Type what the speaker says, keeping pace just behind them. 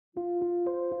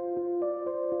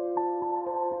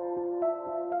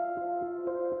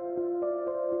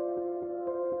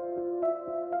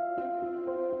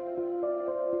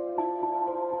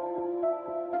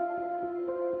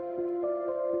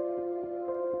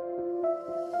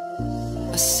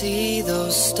I see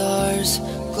those stars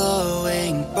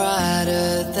glowing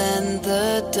brighter than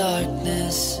the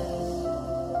darkness.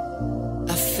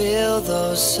 I feel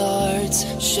those hearts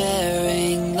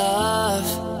sharing love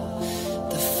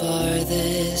the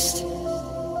farthest.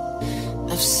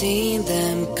 I've seen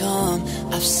them come,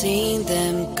 I've seen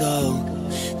them go,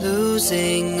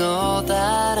 losing all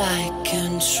that I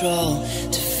control.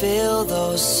 To feel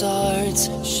those hearts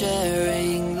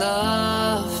sharing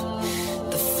love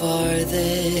the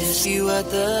farthest. You are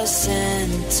the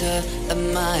center of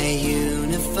my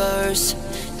universe.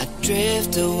 I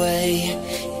drift away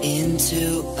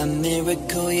into a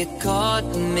miracle. You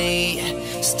caught me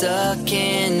stuck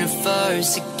in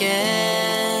reverse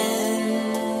again.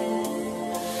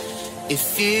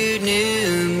 If you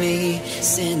knew me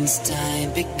since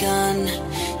time begun,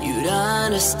 you'd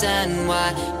understand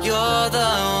why you're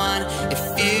the one. If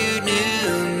you knew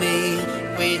me,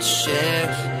 we'd share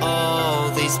all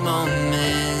these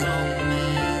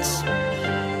moments.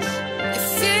 If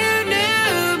you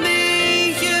knew me,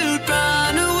 you'd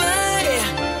run away.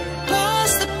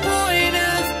 What's the point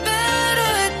of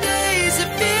better days?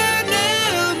 If you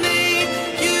knew me,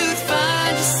 you'd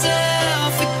find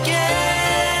yourself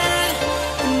again,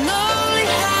 and only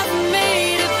have me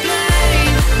to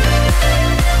blame.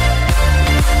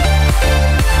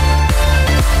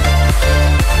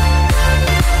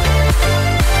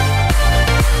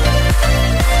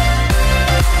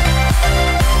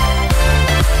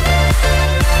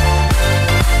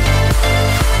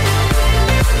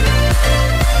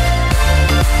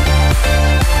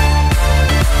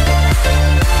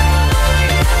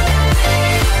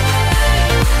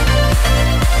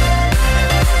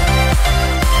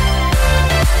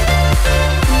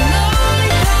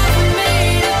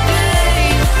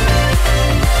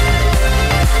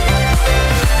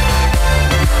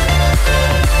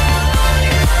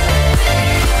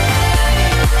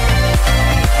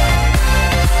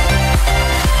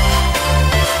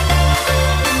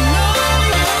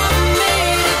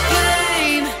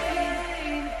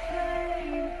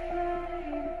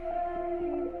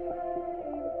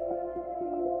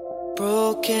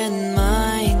 Broken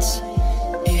minds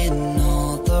in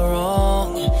all the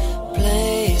wrong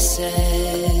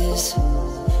places.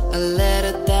 A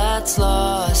letter that's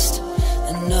lost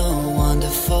and no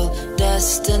wonderful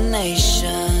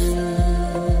destination.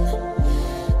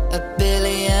 A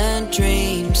billion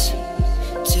dreams,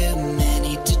 too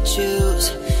many to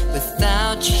choose.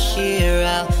 Without you here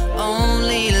I'll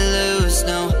only lose.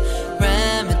 No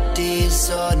remedies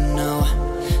or no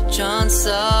chance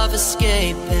of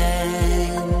escaping.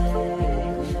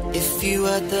 If you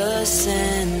are the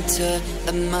center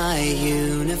of my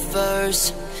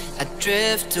universe, I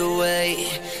drift away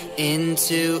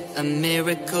into a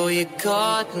miracle. You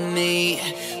caught me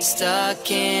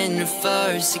stuck in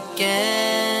reverse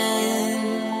again.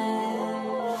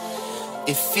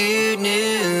 If you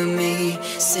knew me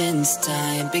since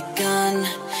time begun,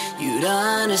 you'd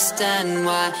understand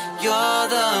why you're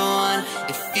the one.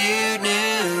 If you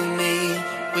knew me,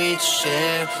 we'd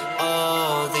share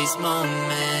all these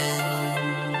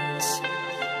moments.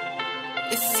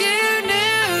 If you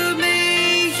knew me,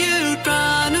 you'd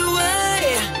run away.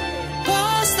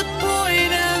 What's the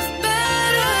point of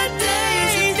better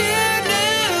days? If you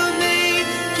knew me,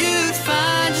 you'd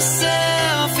find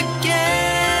yourself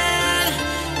again,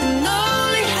 and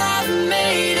only have me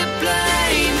to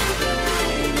blame.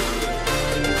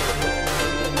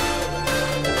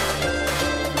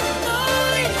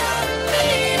 Only have me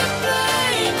to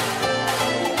blame.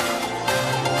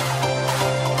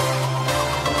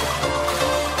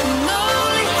 And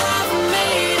only have me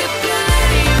to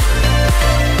blame.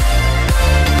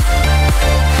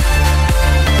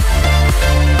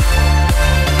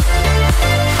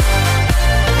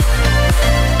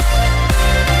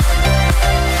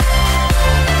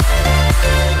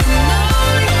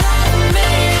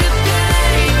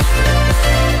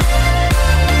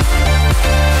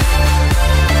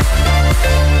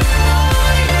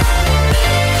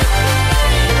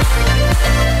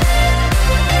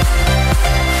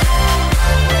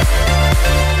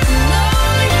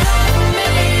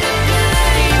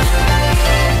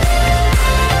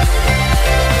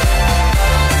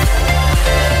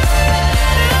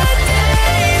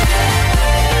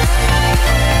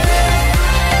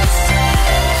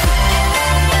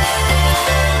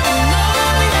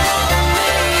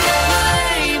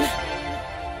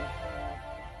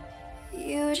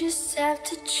 You just have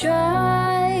to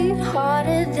try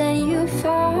harder than you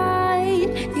fight.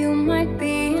 You might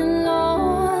be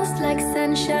lost like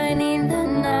sunshine in the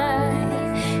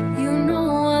night. You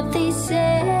know what they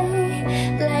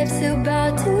say, life's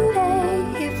about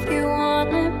today. If you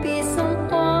wanna be some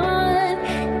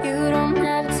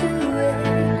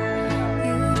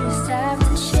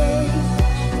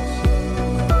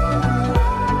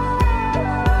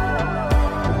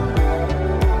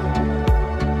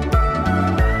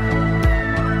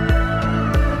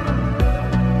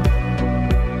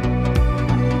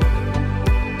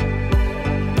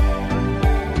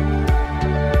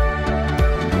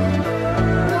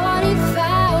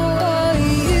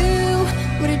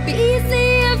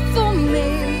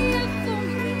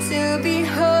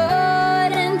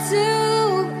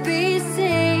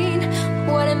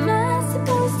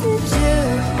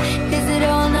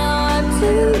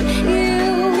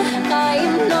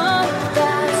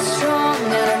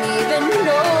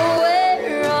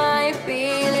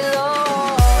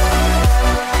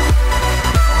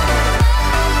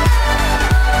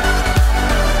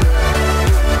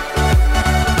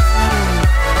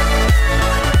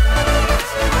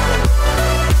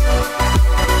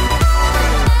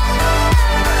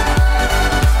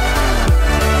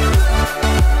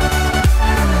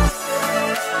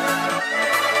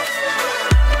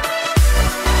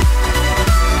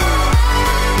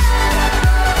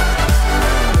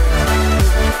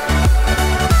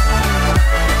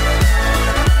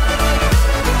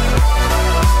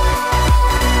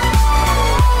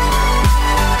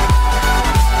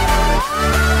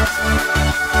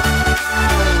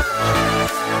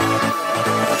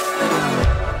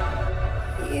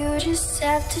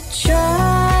have to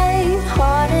try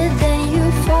harder than you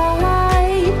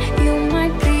fight. You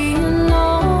might be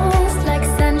lost like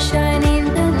sunshine in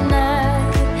the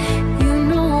night. You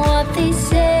know what they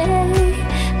say,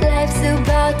 life's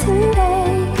about to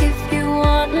end. If you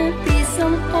wanna be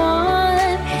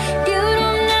someone, you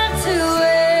don't have to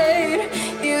wait.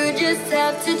 You just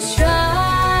have to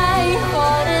try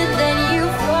harder than you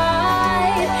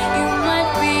fight. You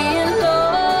might be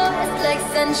lost like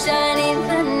sunshine in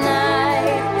the